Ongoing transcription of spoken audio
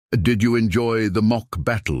Did you enjoy the mock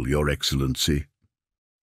battle, Your Excellency?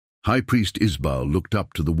 High Priest Isbal looked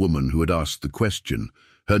up to the woman who had asked the question.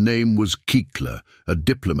 Her name was Kikla, a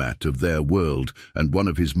diplomat of their world and one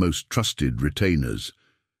of his most trusted retainers.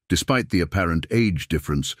 Despite the apparent age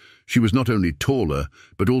difference, she was not only taller,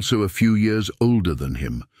 but also a few years older than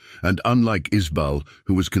him. And unlike Isbal,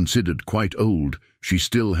 who was considered quite old, she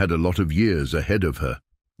still had a lot of years ahead of her.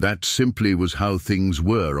 That simply was how things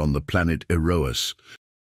were on the planet Erois.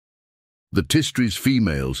 The Tistri's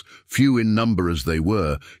females, few in number as they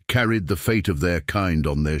were, carried the fate of their kind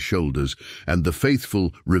on their shoulders, and the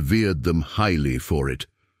faithful revered them highly for it.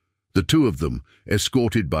 The two of them,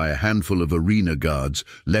 escorted by a handful of arena guards,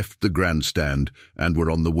 left the grandstand and were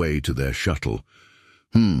on the way to their shuttle.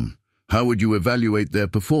 How would you evaluate their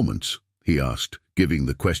performance? He asked, giving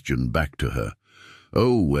the question back to her.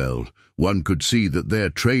 Oh, well, one could see that their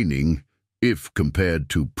training, if compared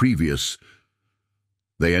to previous...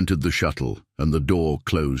 They entered the shuttle, and the door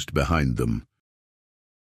closed behind them.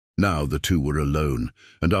 Now the two were alone,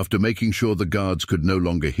 and after making sure the guards could no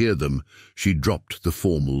longer hear them, she dropped the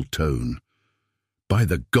formal tone. By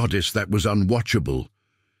the goddess, that was unwatchable!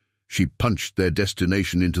 She punched their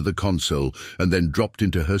destination into the console, and then dropped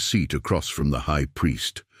into her seat across from the High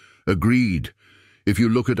Priest. Agreed. If you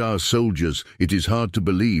look at our soldiers, it is hard to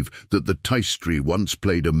believe that the Tistri once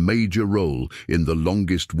played a major role in the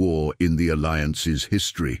longest war in the Alliance's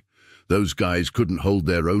history. Those guys couldn't hold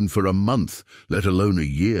their own for a month, let alone a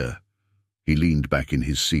year. He leaned back in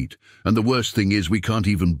his seat, and the worst thing is we can't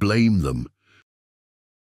even blame them.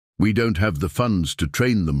 We don't have the funds to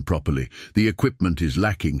train them properly, the equipment is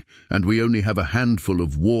lacking, and we only have a handful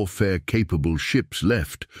of warfare-capable ships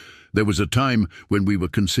left. There was a time when we were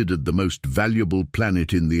considered the most valuable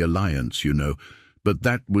planet in the Alliance, you know, but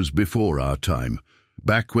that was before our time,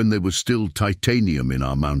 back when there was still titanium in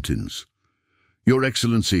our mountains. Your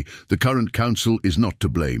Excellency, the current council is not to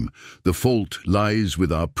blame. The fault lies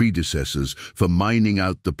with our predecessors for mining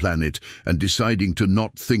out the planet and deciding to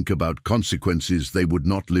not think about consequences they would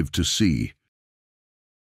not live to see.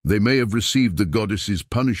 They may have received the goddess's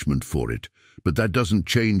punishment for it, but that doesn't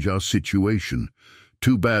change our situation.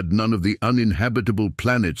 Too bad none of the uninhabitable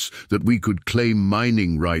planets that we could claim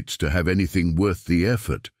mining rights to have anything worth the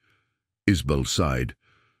effort. Isbal sighed.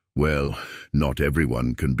 Well, not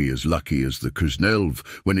everyone can be as lucky as the Kuznelv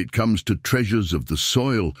when it comes to treasures of the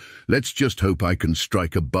soil. Let's just hope I can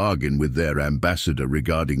strike a bargain with their ambassador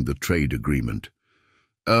regarding the trade agreement.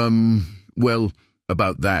 Well,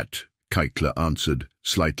 about that, Kikla answered,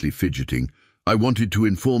 slightly fidgeting. I wanted to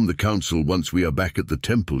inform the council once we are back at the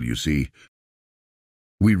temple, you see.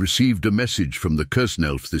 We received a message from the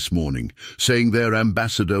Kuznelv this morning, saying their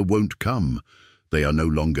ambassador won't come. They are no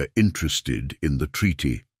longer interested in the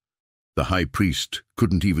treaty. The High Priest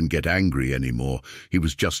couldn't even get angry anymore. He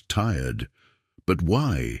was just tired. But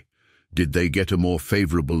why? Did they get a more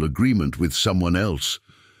favorable agreement with someone else?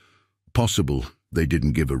 Possible they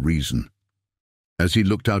didn't give a reason. As he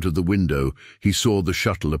looked out of the window, he saw the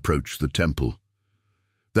shuttle approach the temple.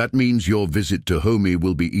 That means your visit to Homi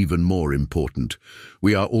will be even more important.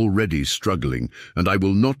 We are already struggling, and I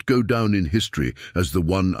will not go down in history as the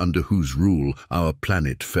one under whose rule our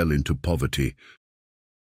planet fell into poverty.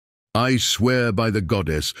 I swear by the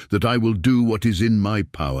goddess that I will do what is in my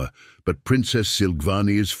power, but Princess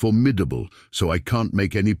Silgvani is formidable, so I can't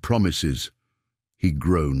make any promises. He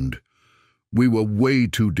groaned. We were way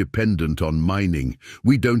too dependent on mining.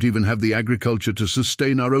 We don't even have the agriculture to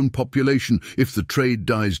sustain our own population if the trade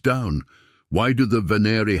dies down. Why do the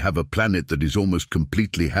Veneri have a planet that is almost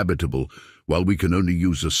completely habitable, while we can only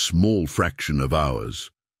use a small fraction of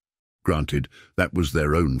ours? Granted, that was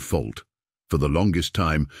their own fault. For the longest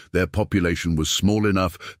time, their population was small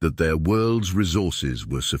enough that their world's resources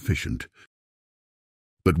were sufficient.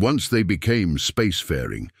 But once they became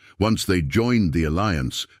spacefaring, once they joined the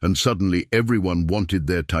Alliance, and suddenly everyone wanted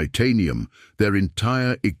their titanium, their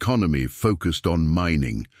entire economy focused on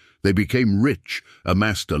mining. They became rich,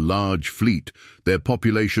 amassed a large fleet, their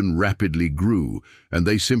population rapidly grew, and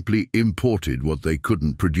they simply imported what they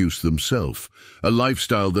couldn't produce themselves, a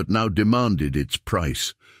lifestyle that now demanded its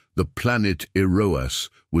price. The planet Erois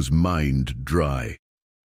was mined dry.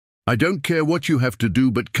 I don't care what you have to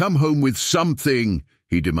do, but come home with something,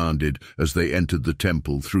 he demanded as they entered the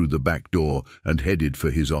temple through the back door and headed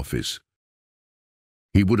for his office.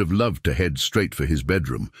 He would have loved to head straight for his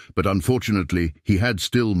bedroom, but unfortunately he had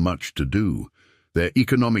still much to do. Their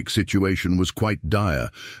economic situation was quite dire,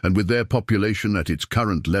 and with their population at its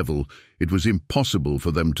current level, it was impossible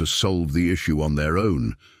for them to solve the issue on their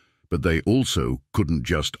own. But they also couldn't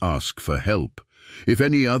just ask for help. If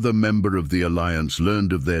any other member of the alliance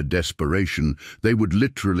learned of their desperation, they would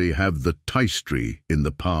literally have the Tystri in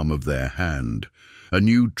the palm of their hand. A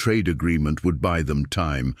new trade agreement would buy them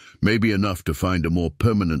time, maybe enough to find a more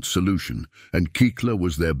permanent solution, and Kikla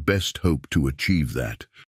was their best hope to achieve that.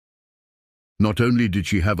 Not only did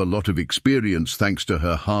she have a lot of experience thanks to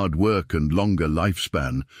her hard work and longer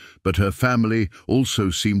lifespan, but her family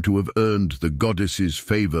also seemed to have earned the goddess's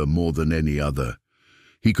favor more than any other.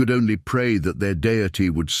 He could only pray that their deity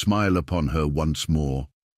would smile upon her once more.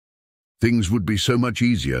 "Things would be so much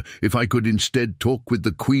easier if I could instead talk with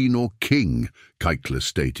the queen or king," Kikla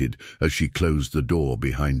stated as she closed the door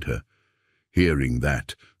behind her. Hearing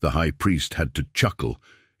that, the high priest had to chuckle.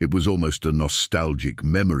 It was almost a nostalgic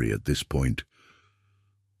memory at this point.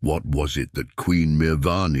 "What was it that Queen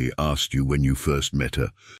Mirvani asked you when you first met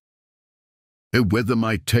her?" "Whether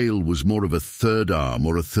my tail was more of a third arm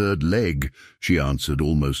or a third leg," she answered,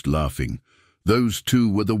 almost laughing. "Those two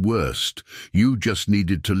were the worst. You just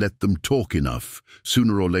needed to let them talk enough.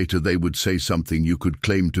 Sooner or later they would say something you could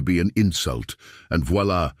claim to be an insult, and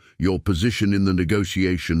voila, your position in the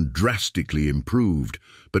negotiation drastically improved.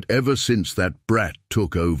 But ever since that brat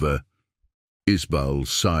took over..." Isbal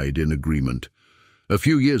sighed in agreement. A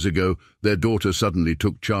few years ago, their daughter suddenly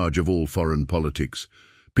took charge of all foreign politics.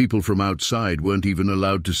 People from outside weren't even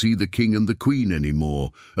allowed to see the king and the queen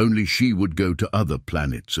anymore. Only she would go to other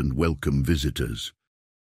planets and welcome visitors.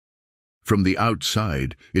 From the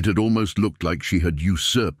outside, it had almost looked like she had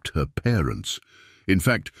usurped her parents. In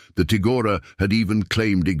fact, the Tigora had even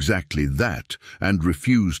claimed exactly that and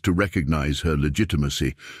refused to recognize her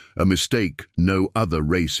legitimacy, a mistake no other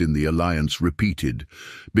race in the alliance repeated,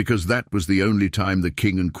 because that was the only time the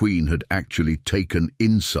king and queen had actually taken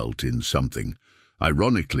insult in something.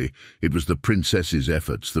 Ironically, it was the princess's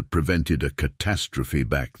efforts that prevented a catastrophe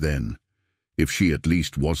back then. If she at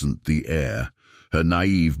least wasn't the heir, her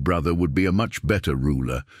naive brother would be a much better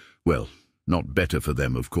ruler. Well, not better for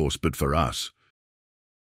them, of course, but for us.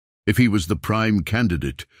 If he was the prime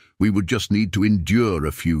candidate, we would just need to endure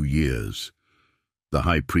a few years. The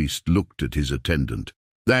high priest looked at his attendant.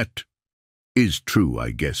 "That is true,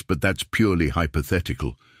 I guess, but that's purely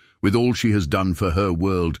hypothetical. With all she has done for her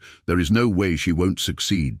world, there is no way she won't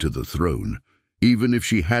succeed to the throne, even if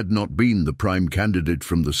she had not been the prime candidate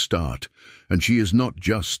from the start, and she is not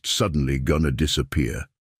just suddenly gonna disappear.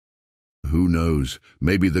 Who knows,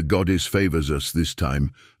 maybe the goddess favors us this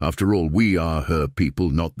time. After all, we are her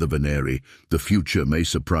people, not the Veneri. The future may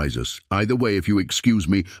surprise us. Either way, if you excuse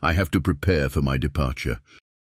me, I have to prepare for my departure."